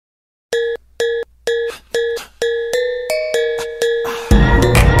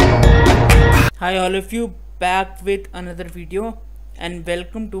Hi all of you, back with another video and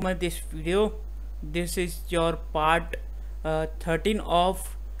welcome to this video. This is your part 13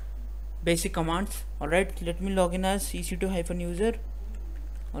 of basic commands. Alright, let me log in as ec2-user.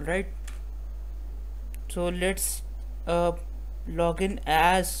 Alright, so let's log in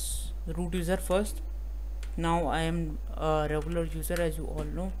as root user first. Now I am a regular user, as you all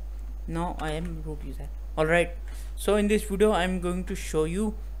know. Now I am root user. Alright, so in this video I am going to show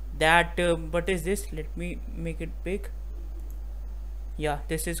you that what is this. Let me make it big. Yeah,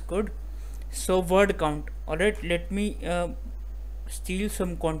 this is good. So word count. Alright, let me steal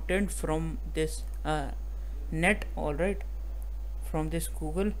some content from this net. Alright, from this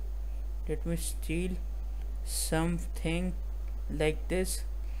Google. Let me steal something like this.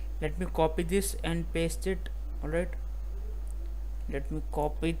 Let me copy this and paste it. Alright, let me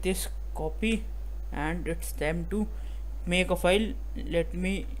copy this copy, and it's time to make a file. Let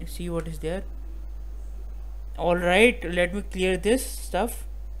me see what is there. Alright, let me clear this stuff.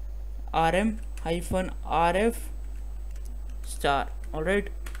 rm-rf star.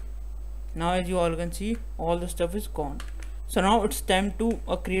 Alright, now as you all can see, all the stuff is gone. So now it's time to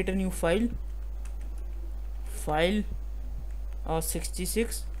create a new file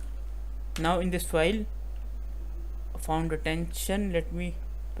 66. Now in this file, found attention, let me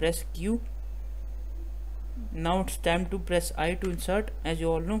press Q. Now it's time to press I to insert, as you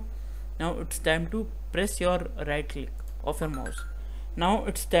all know. Now it's time to press your right click of your mouse. Now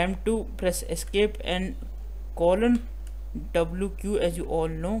it's time to press escape and colon WQ, as you all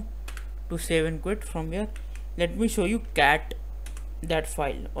know, to save and quit from here. Let me show you cat that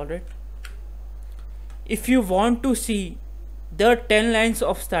file. Alright, if you want to see the 10 lines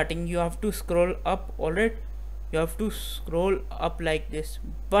of starting, you have to scroll up. Alright, you have to scroll up like this,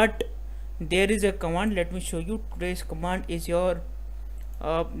 but there is a command. Let me show you. Today's command is your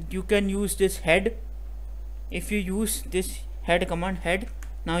you can use this head. If you use this head command, head,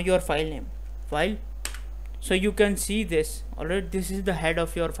 now your file name, file, so you can see this. Alright, this is the head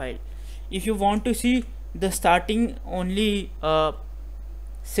of your file. If you want to see the starting only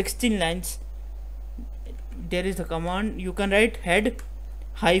 16 lines, there is the command. You can write head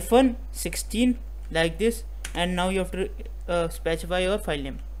 -16 like this, and now you have to specify your file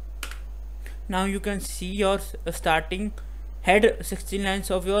name. Now you can see your starting head 16 lines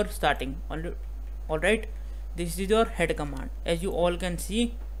of your starting. Alright, this is your head command, as you all can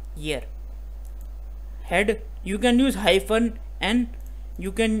see here. Head, you can use hyphen, and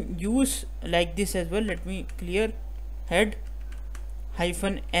you can use like this as well. Let me clear head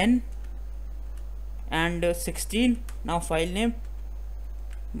 -n and 16. Now file name,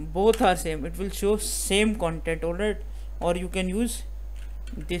 both are same, it will show same content. Alright, or you can use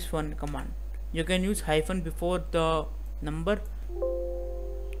this one command. You can use hyphen before the number,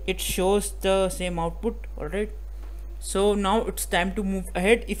 it shows the same output. Alright, so now it's time to move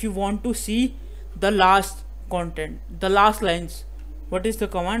ahead. If you want to see the last content, the last lines, what is the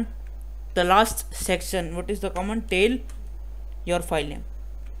command? The last section, what is the command? Tail your file name.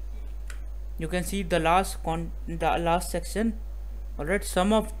 You can see the last section. Alright,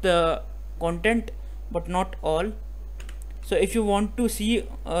 some of the content but not all. So if you want to see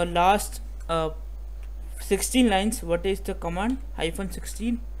last 16 lines, what is the command?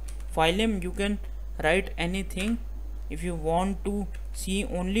 -16 file name. You can write anything. If you want to see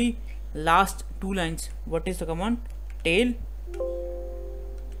only last 2 lines, what is the command? Tail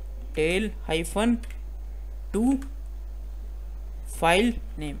 -2 file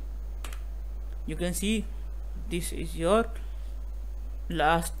name. You can see this is your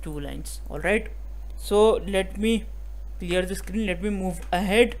last 2 lines. Alright, so let me clear the screen. Let me move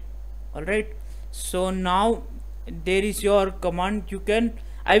ahead. Alright, so now there is your command. You can,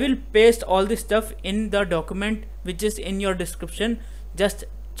 I will paste all this stuff in the document which is in your description. Just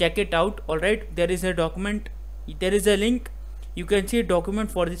check it out. Alright, there is a document, there is a link. You can see a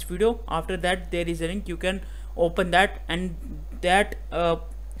document for this video. After that there is a link, you can open that, and that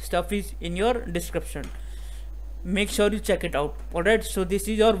stuff is in your description. Make sure you check it out. Alright, so this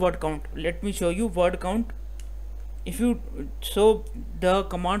is your word count. Let me show you word count. If you, so the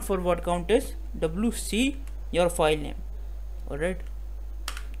command for word count is wc your file name. Alright,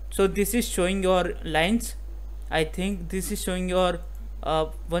 so this is showing your lines. I think this is showing your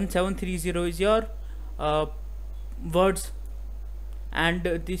 1730 is your words, and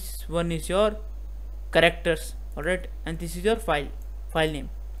this one is your characters. Alright, and this is your file name.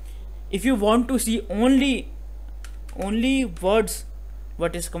 If you want to see only words,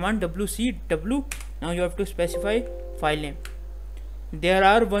 what is command? wcw. Now you have to specify file name. There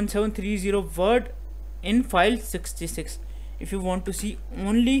are 1730 word in file 66. If you want to see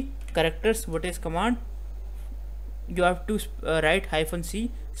only characters. What is command? You have to write -c,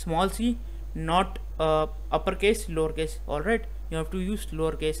 small c, not uppercase, lowercase. All right, you have to use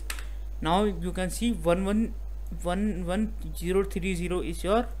lowercase. Now you can see 1111030 is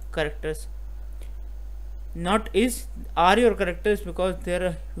your characters. Not is are your characters, because they are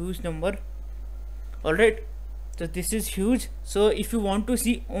a huge number. All right, so this is huge. So if you want to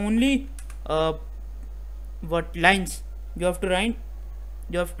see only what lines, you have to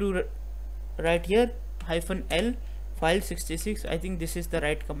write here -l file 66. I think this is the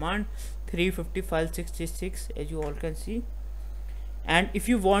right command. 350 file 66, as you all can see. And if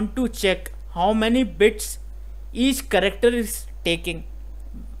you want to check how many bits each character is taking,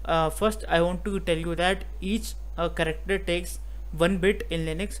 first I want to tell you that each character takes 1 bit in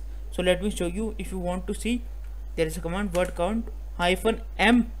Linux. So let me show you. If you want to see, there is a command word count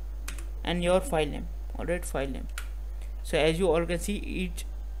 -m and your file name. Alright, file name. So as you all can see, each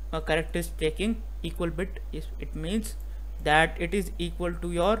character is taking equal bit. It means that it is equal to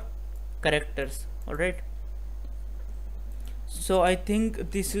your characters. Alright, so I think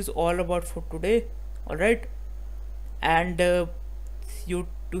this is all about for today. Alright, and you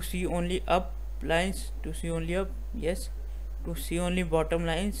to see only up lines, to see only up, yes, to see only bottom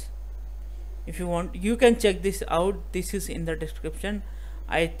lines. If you want, you can check this out. This is in the description.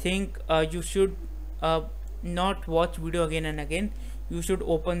 I think you should not watch video again and again. You should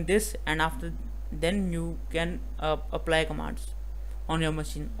open this, and after then you can apply commands on your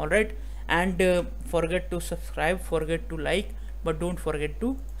machine. All right, and forget to subscribe, forget to like, but don't forget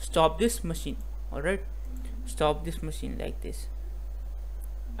to stop this machine. All right, stop this machine like this.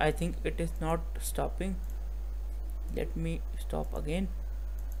 I think it is not stopping. Let me stop again.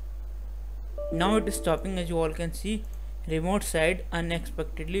 Now it is stopping. As you all can see, remote side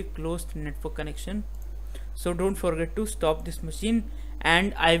unexpectedly closed network connection. So don't forget to stop this machine,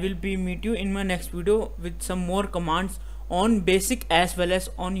 and I will be meet you in my next video with some more commands on basic as well as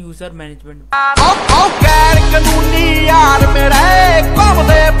on user management.